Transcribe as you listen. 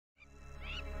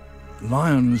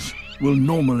Lions will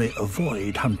normally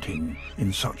avoid hunting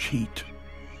in such heat.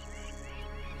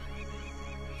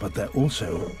 But they're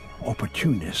also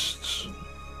opportunists.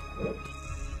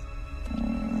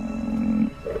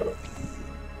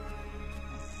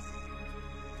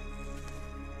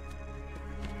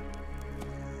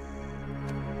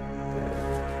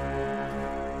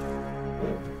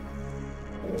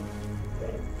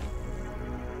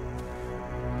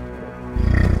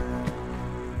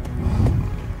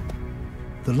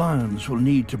 The lions will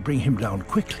need to bring him down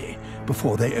quickly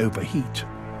before they overheat.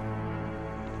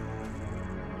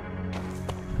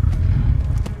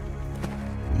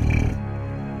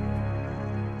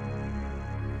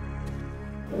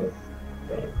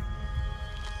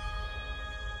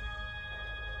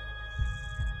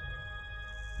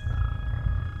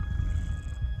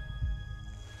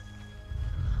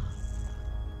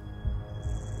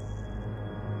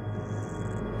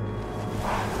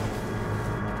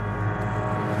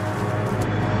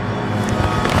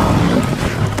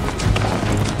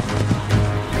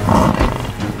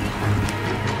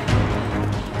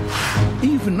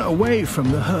 Even away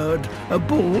from the herd, a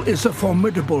bull is a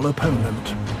formidable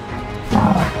opponent.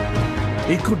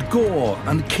 It could gore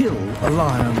and kill a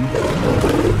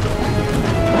lion.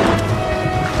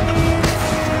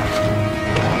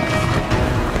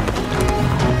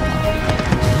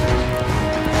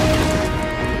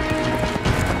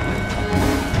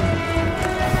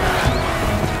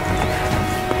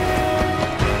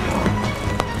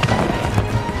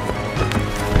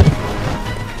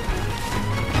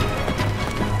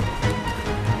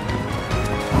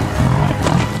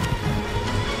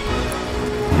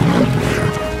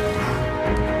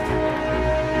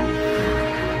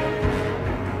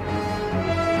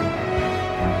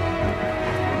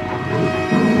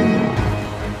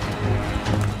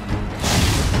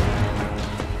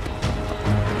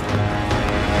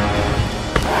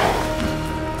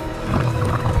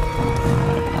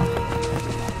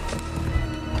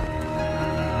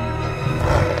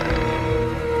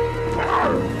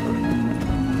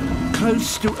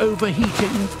 Close to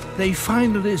overheating, they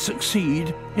finally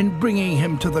succeed in bringing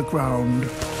him to the ground.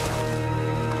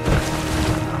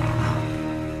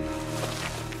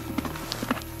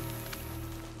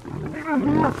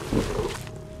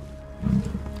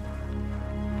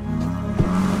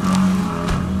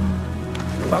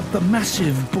 But the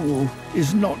massive bull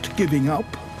is not giving up.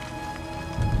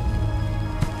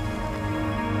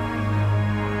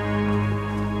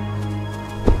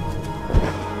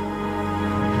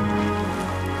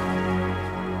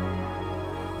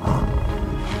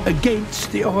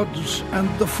 Against the odds and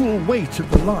the full weight of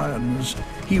the lions,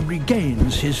 he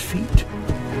regains his feet.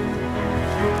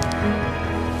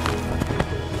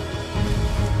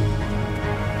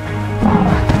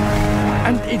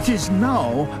 And it is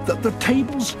now that the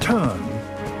tables turn.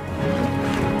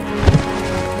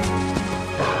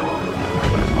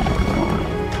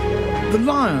 The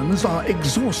lions are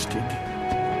exhausted.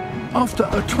 After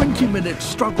a 20-minute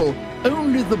struggle,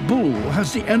 only the bull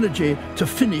has the energy to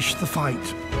finish the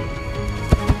fight.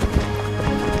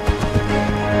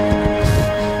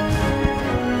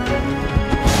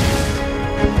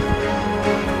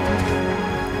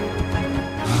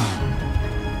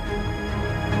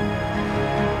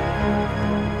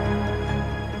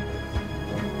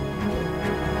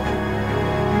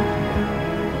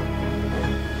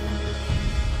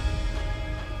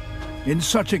 In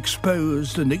such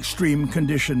exposed and extreme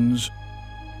conditions,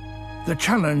 the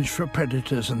challenge for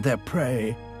predators and their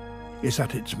prey is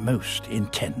at its most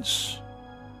intense.